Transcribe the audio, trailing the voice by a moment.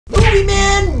Movie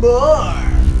Man more.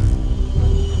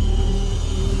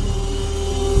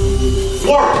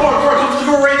 Mark, come to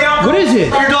the door right now. What is it?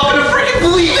 You're not gonna freaking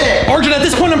believe it. Arjun, at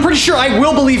this point, I'm pretty sure I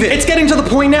will believe it. It's getting to the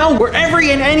point now where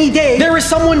every and any day there is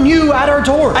someone new at our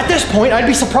door. At this point, I'd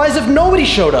be surprised if nobody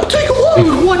showed up. Take a look.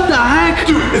 Dude, what the heck?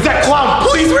 Dude, is that clown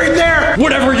police right there?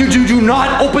 Whatever you do, do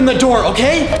not open the door,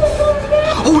 okay?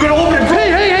 Oh, we're gonna open it.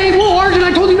 Hey, whoa, Arjun,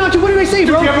 I told you not to. What did I say,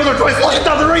 bro? We have another choice. Look at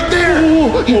that, they're right there.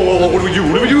 Whoa, what do we do?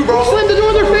 What do we do, bro? Slam the door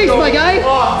in their face, my guy.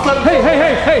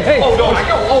 Hey. Oh, no,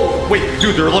 oh, wait,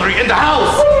 dude, they're literally in the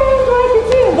house.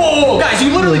 Whoa, guys,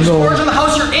 you literally just barged in the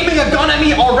house. You're aiming a gun at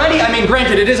me already. I mean,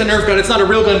 granted, it is a Nerf gun. It's not a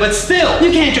real gun, but still.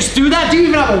 You can't just do that. Do you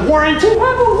even have a warrant? We have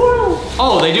a warrant.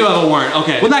 Oh, they do have a warrant.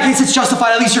 Okay. Well, in that case, it's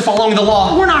justified. At least you're following the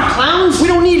law. We're not clowns. We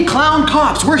don't need clown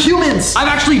cops. We're humans. I've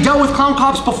actually dealt with clown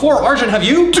cops before. Arjun, have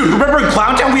you? Dude, remember in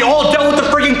Clown Town, we all dealt with the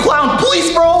freaking clown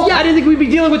police, bro? Yeah, I didn't think we'd be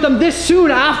dealing with them this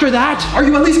soon after that. Are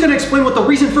you at least gonna explain what the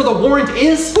reason for the warrant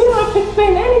is? We don't have to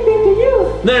explain anything to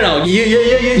you. No. You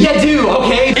do,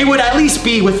 okay? It would at least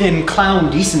be within clown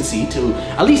decency to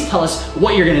at least tell us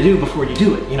what you're gonna do before you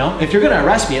do it, you know? If you're gonna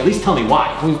arrest me, at least tell me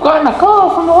why. We've gotten a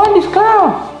call from the Wendy's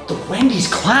clown. The Wendy's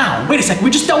clown? Wait a second, we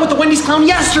just dealt with the Wendy's clown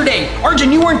yesterday.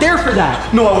 Arjun, you weren't there for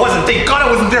that. No, I wasn't. Thank God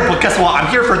I wasn't there, but guess what? I'm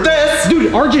here for this.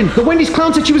 Dude, Arjun, the Wendy's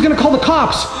clown said she was gonna call the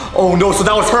cops. Oh no, so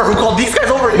that was her who called these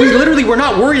guys over here? We literally were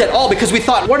not worried at all because we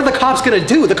thought, what are the cops gonna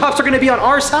do? The cops are gonna be on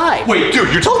our side. Wait,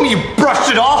 dude, you're telling me you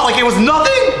brushed it off like it was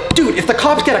nothing? Dude, if the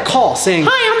cops get a call saying,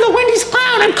 "Hi, I'm the Wendy's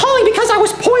clown. I'm calling because I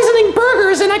was poisoning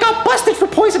burgers and I got busted for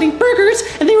poisoning burgers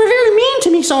and they were very mean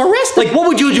to me, so arrest them." Like, what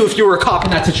would you do if you were a cop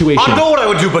in that situation? I know what I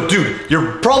would do, but dude,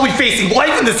 you're probably facing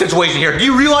life in this situation here. Do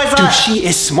you realize that? Dude, she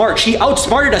is smart. She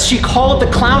outsmarted us. She called the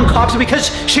clown cops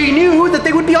because she knew that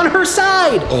they would be on her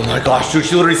side. Oh my gosh, dude,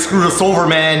 she literally screwed us over,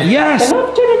 man. Yes.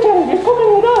 Enough chit-chatting, you're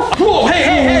coming with us. Whoa,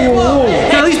 hey, whoa.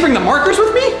 Can I at least bring the markers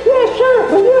with me? Yeah, sure,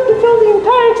 but you have to film the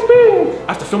entire experience.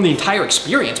 I have to film the entire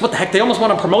experience? What the heck? They almost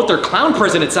want to promote their clown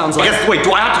prison, it sounds like. I guess, wait,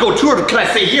 do I have to go too or can I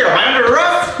stay here? Am I under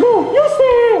arrest? No, you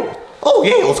stay here. Oh,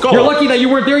 yeah, let's go. You're lucky that you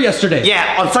weren't there yesterday.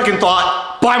 Yeah, on second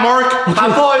thought. Bye, Mark.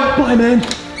 Have fun. Bye, man.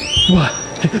 What?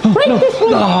 Break this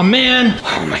one. Oh, man.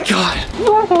 Oh, my God.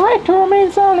 You have the right to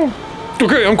remain silent.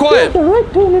 Okay, I'm You quiet. have the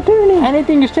right to an attorney.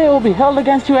 Anything you say will be held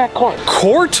against you at court.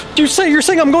 Court? You're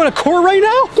saying I'm going to court right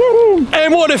now? Get in.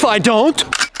 And what if I don't?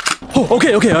 Oh,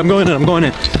 okay, I'm going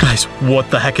in. Guys,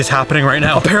 what the heck is happening right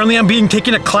now? Apparently I'm being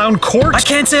taken to clown court. I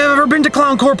can't say I've ever been to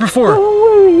clown court before. Don't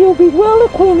worry, you'll be well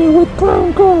acquainted with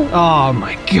clown court. Oh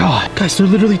my God. Guys, they're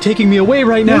literally taking me away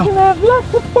right You now. can have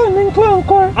lots of fun in clown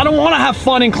court. I don't want to have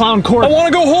fun in clown court. I want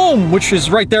to go home, which is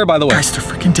right there, by the way. Guys, they're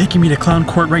freaking taking me to clown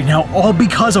court right now, all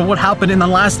because of what happened in the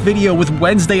last video with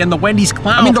Wednesday and the Wendy's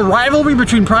clown. I mean, the rivalry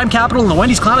between Prime Capital and the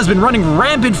Wendy's clown has been running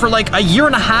rampant for like a year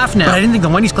and a half now. But I didn't think the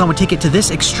Wendy's clown would take it to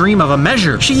this extreme of a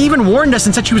measure. She even warned us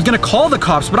and said she was gonna call the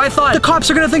cops, but I thought the cops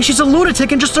are gonna think she's a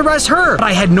lunatic and just arrest her. But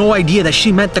I had no idea that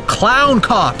she meant the clown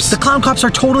cops. The clown cops are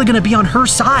totally gonna be on her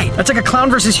side. That's like a clown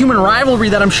versus human rivalry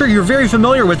that I'm sure you're very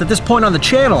familiar with at this point on the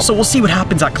channel. So we'll see what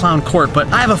happens at clown court, but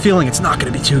I have a feeling it's not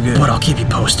gonna be too good. But I'll keep you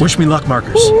posted. Wish me luck,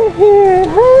 Markers.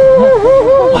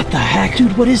 What the heck?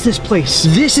 Dude, what is this place?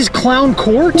 This is clown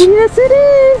court? Yes, it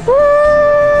is.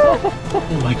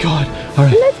 Oh my God. All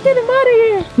right. Let's get him out of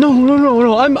here.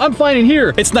 No. I'm fine in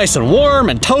here. It's nice and warm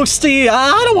and toasty.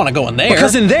 I don't want to go in there.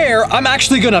 Because in there, I'm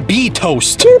actually gonna be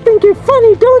toast. You think you're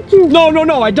funny, don't you?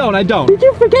 No, I don't. Did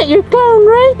you forget your clown,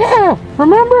 right? Yeah.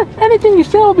 Remember? Anything you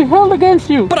say will be held against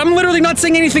you. But I'm literally not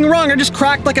saying anything wrong. I just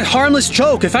cracked like a harmless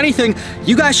joke. If anything,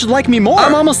 you guys should like me more.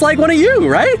 I'm almost like one of you,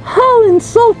 right? How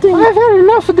insulting. I've had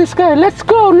enough of this guy. Let's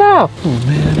go now. Oh,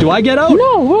 man. Do I get out?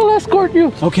 No, we'll escort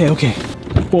you. Okay.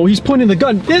 Whoa, he's pointing the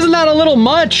gun. Isn't that a little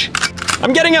much?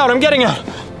 I'm getting out.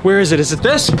 Where is it? Is it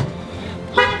this?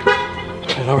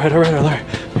 Okay, all right.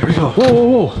 Here we go.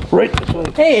 Whoa. Right this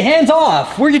way. Hey, hands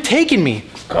off. Where are you taking me?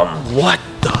 Come. What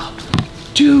the?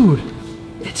 Dude,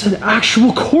 it's an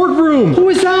actual courtroom. Who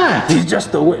is that? He's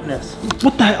just a witness.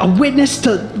 What the? A witness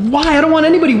to? Why? I don't want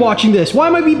anybody watching this. Why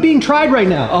am I being tried right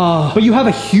now? But you have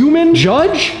a human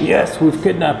judge? Yes, we've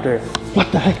kidnapped her.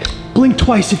 What the heck? Blink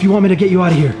twice if you want me to get you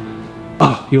out of here.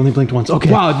 Oh, you only blinked once.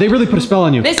 Okay. Wow, they really put a spell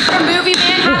on you. Mr. Movie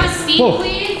Man, have a seat,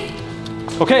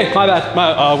 please. Okay, my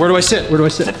bad. Where do I sit?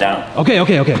 Sit down.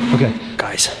 Okay.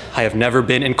 Guys, I have never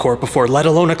been in court before, let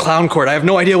alone a clown court. I have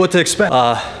no idea what to expect.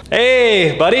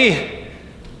 Hey, buddy.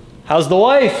 How's the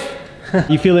wife?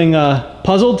 You feeling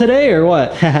puzzled today or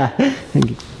what?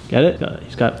 Get it?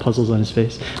 He's got puzzles on his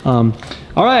face.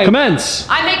 All right, commence.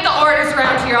 I make the orders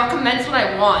around here. I'll commence when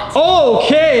I want.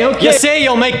 Okay. You say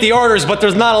you'll make the orders, but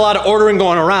there's not a lot of ordering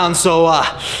going around, so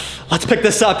let's pick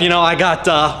this up. You know, I got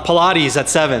Pilates at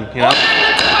 7, you know?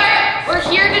 We're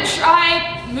here to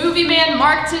try Movie Man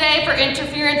Mark today for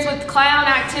interference with clown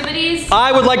activities.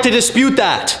 I would like to dispute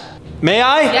that. May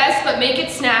I? Yes, but make it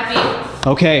snappy.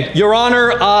 Okay. Your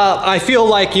Honor, I feel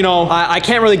like, you know, I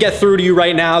can't really get through to you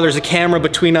right now. There's a camera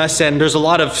between us and there's a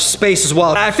lot of space as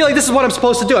well. I feel like this is what I'm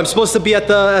supposed to do. I'm supposed to be at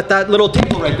that little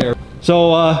table right there.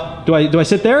 So, do I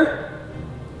sit there?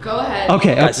 Go ahead.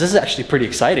 Okay. Guys, this is actually pretty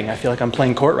exciting. I feel like I'm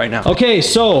playing court right now. Okay,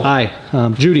 so, hi,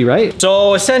 Judy, right?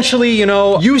 So essentially, you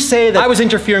know, you say that I was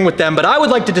interfering with them, but I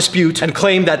would like to dispute and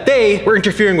claim that they were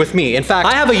interfering with me. In fact,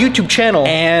 I have a YouTube channel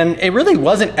and it really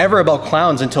wasn't ever about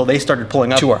clowns until they started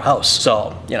pulling up to our house.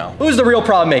 So, you know, who's the real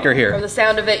problem maker here? From the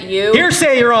sound of it, you.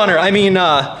 Hearsay, Your Honor. I mean,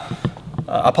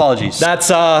 apologies. That's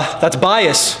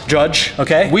bias, Judge,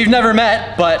 okay? We've never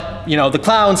met, but, you know, the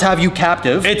clowns have you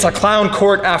captive. It's a clown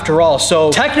court after all,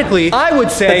 so technically, I would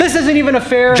say that this isn't even a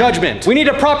fair judgment. We need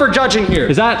a proper judge in here.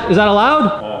 Is that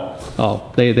allowed?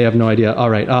 Oh, they have no idea. All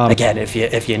right. Again, if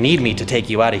you need me to take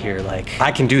you out of here, like,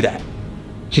 I can do that.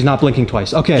 She's not blinking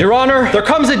twice. Okay. Your Honor, there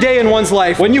comes a day in one's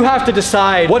life when you have to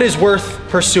decide what is worth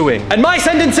pursuing. And my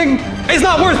sentencing is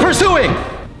not worth pursuing!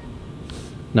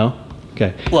 No?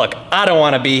 Okay. Look, I don't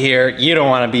want to be here. You don't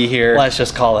want to be here. Let's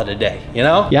just call it a day, you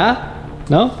know? Yeah?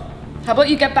 No? How about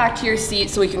you get back to your seat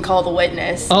so we can call the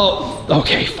witness? Oh,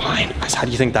 okay, fine. Guys, how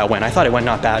do you think that went? I thought it went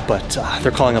not bad, but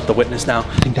they're calling up the witness now.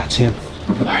 I think that's him.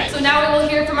 All right. So now we will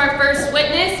hear from our first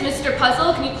witness, Mr.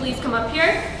 Puzzle. Can you please come up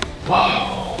here?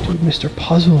 Whoa. Dude, Mr.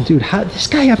 Puzzle. Dude, this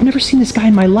guy, I've never seen this guy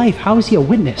in my life. How is he a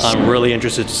witness? I'm really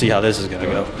interested to see how this is gonna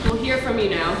go. We'll hear from you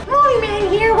now. Movie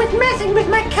Man here with messing with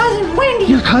my cousin Wendy.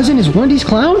 Your cousin is Wendy's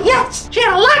clown? Yes, she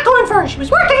had a lot going for her. She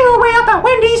was working her way up at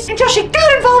Wendy's until she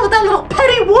got involved with that little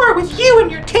petty war with you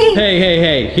and your team.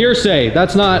 Hey, hearsay.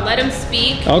 That's not... Let him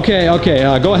speak. Okay,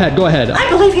 go ahead. I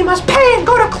believe he must pay and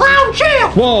go to clown jail.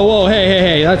 Whoa,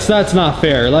 hey, that's not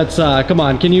fair. Let's, come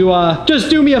on, can you, just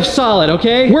do me a solid,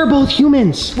 okay? We're both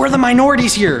humans. We're the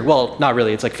minorities here. Well, not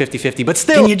really, it's like 50-50, but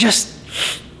still, can you just,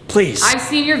 please? I've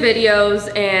seen your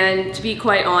videos, and to be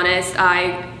quite honest,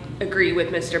 I agree with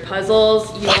Mr. Puzzles.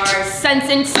 You are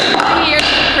sentenced to 3 years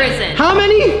in prison. How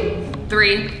many?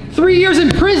 3. 3 years in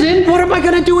prison? What am I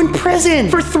gonna do in prison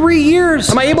for 3 years?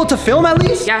 Am I able to film at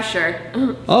least? Yeah, sure.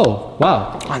 Oh,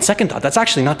 wow. On second thought, that's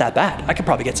actually not that bad. I could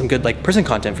probably get some good, like, prison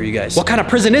content for you guys. What kind of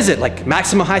prison is it? Like,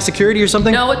 maximum high security or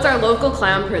something? No, it's our local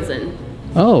clown prison.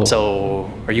 Oh. So,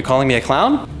 are you calling me a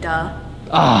clown? Duh.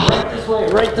 Ah.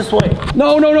 Right this way.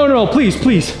 No, please.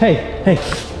 Hey.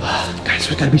 Guys,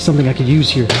 there's gotta be something I could use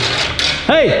here.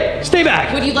 Hey, stay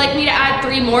back. Would you like me to add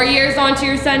 3 more years onto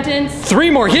your sentence? 3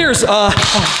 more years?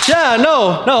 Yeah,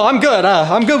 no, I'm good.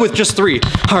 I'm good with just 3.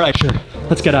 All right, sure.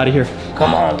 Let's get out of here.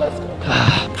 Come on, let's go.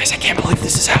 Guys, I can't believe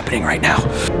this is happening right now.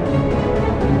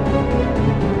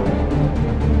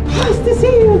 Nice to see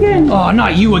you again. Oh,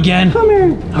 not you again. Come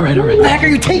here. All right. Where the heck are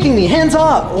you taking me? Hands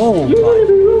up. Oh, You're gonna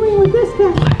be rooming with this guy.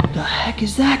 What the heck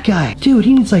is that guy? Dude,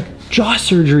 he needs like jaw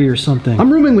surgery or something.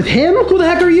 I'm rooming with him? Who the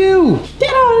heck are you? Get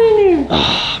on in here.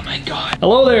 Oh my God.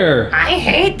 Hello there. I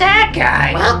hate that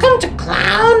guy. Welcome to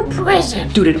clown prison.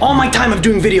 Dude, in all my time of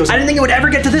doing videos, I didn't think it would ever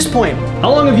get to this point.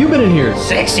 How long have you been in here?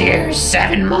 6 years,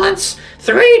 7 months,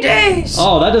 3 days.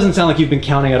 Oh, that doesn't sound like you've been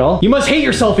counting at all. You must hate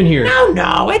yourself in here.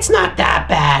 No, it's not that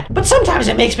bad. But sometimes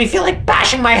it makes me feel like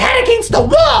bashing my head against the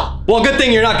wall. Well, good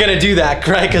thing you're not gonna do that,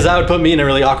 right? Because that would put me in a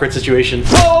really awkward situation.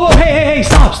 Whoa, hey,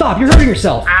 stop. You're hurting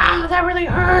yourself. Ow, that really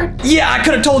hurt. Yeah, I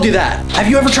could have told you that. Have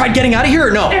you ever tried getting out of here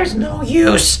or no? There's no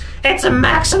use. It's a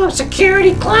maximum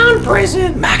security clown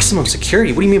prison. Maximum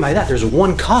security? What do you mean by that? There's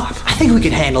 1 cop. I think we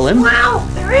can handle him. Well,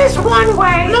 there is one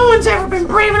way. No one's ever been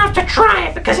brave enough to try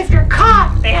it because if you're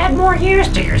caught, they add more years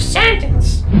to your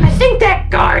sentence. I think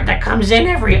that guard that comes in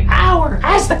every hour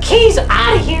has the keys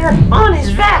out of here on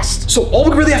his vest. So all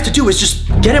we really have to do is just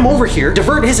get him over here,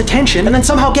 divert his attention, and then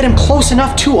somehow get him close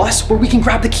enough to us where we can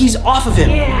grab the keys off of him.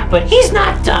 Yeah, but he's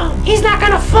not dumb. He's not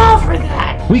gonna fall for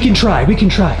that. We can try.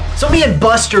 So me and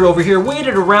Buster over here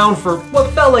waited around for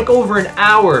what felt like over an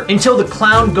hour until the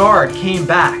clown guard came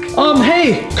back.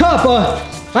 Hey, cop,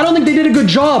 I don't think they did a good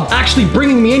job actually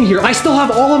bringing me in here. I still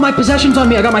have all of my possessions on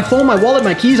me. I got my phone, my wallet,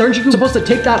 my keys. Aren't you supposed to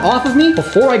take that off of me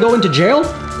before I go into jail?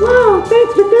 Wow,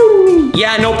 thanks for telling me.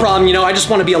 Yeah, no problem. You know, I just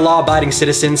want to be a law-abiding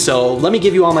citizen, so let me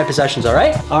give you all my possessions, all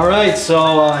right? All right,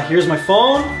 so here's my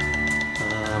phone.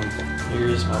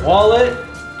 Here's my wallet.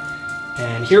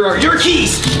 And here are your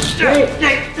keys. I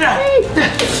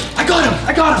got him.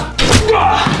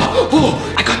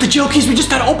 Oh, I got the jail keys. We just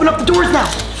gotta open up the doors now.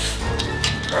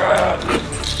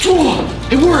 Oh,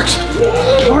 it works.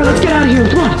 All right, let's get out of here.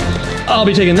 Come on. I'll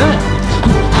be taking that.